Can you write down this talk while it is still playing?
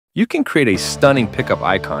You can create a stunning pickup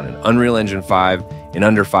icon in Unreal Engine 5 in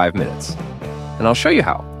under 5 minutes, and I'll show you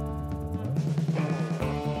how.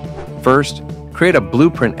 First, create a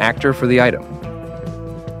blueprint actor for the item.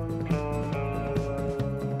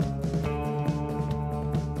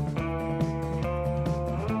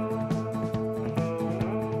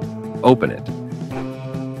 Open it.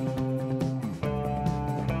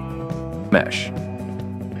 Mesh.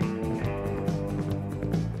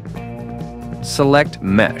 Select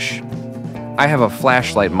Mesh. I have a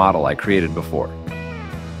flashlight model I created before.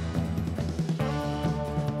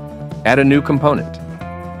 Add a new component.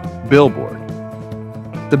 Billboard.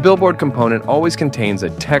 The billboard component always contains a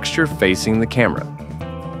texture facing the camera.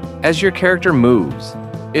 As your character moves,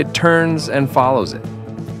 it turns and follows it.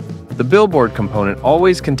 The billboard component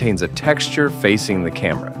always contains a texture facing the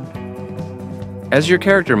camera. As your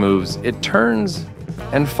character moves, it turns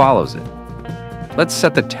and follows it. Let's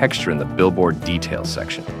set the texture in the billboard details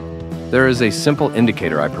section. There is a simple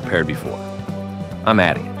indicator I prepared before. I'm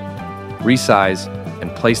adding it. Resize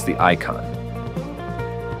and place the icon.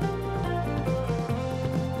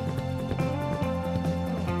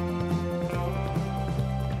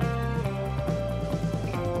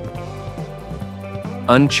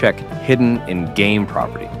 Uncheck Hidden in Game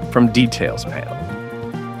property from Details panel.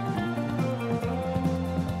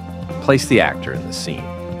 Place the actor in the scene.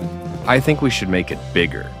 I think we should make it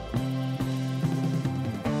bigger.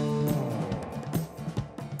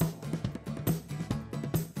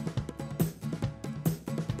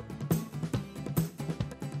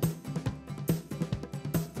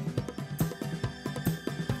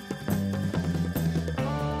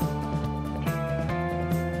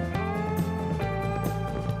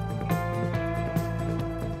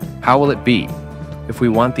 How will it be if we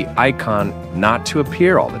want the icon not to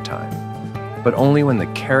appear all the time, but only when the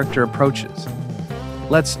character approaches?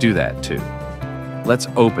 Let's do that too. Let's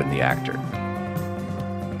open the actor.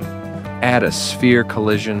 Add a sphere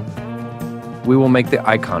collision. We will make the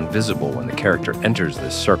icon visible when the character enters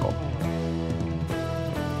this circle.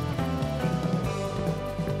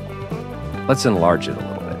 Let's enlarge it a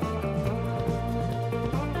little bit.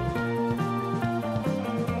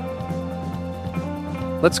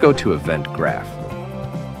 Let's go to Event Graph.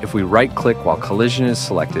 If we right-click while collision is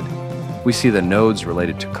selected, we see the nodes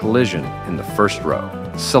related to collision in the first row.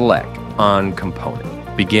 Select On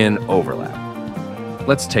Component. Begin Overlap.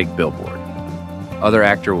 Let's take Billboard. Other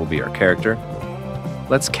actor will be our character.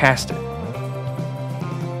 Let's cast it.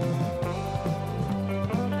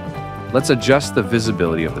 Let's adjust the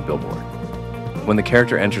visibility of the billboard. When the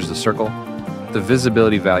character enters the circle, the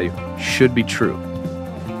visibility value should be true.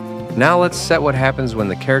 Now let's set what happens when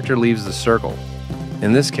the character leaves the circle.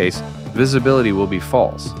 In this case, visibility will be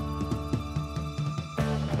false.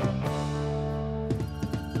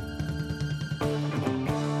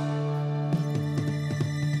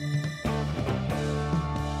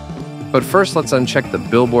 But first, let's uncheck the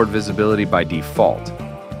billboard visibility by default.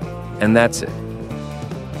 And that's it.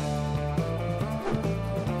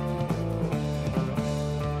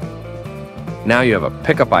 Now you have a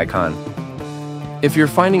pickup icon. If you're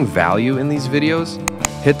finding value in these videos,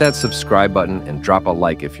 hit that subscribe button and drop a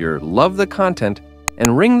like if you love the content,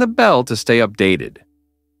 and ring the bell to stay updated.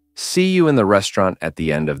 See you in the restaurant at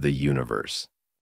the end of the universe.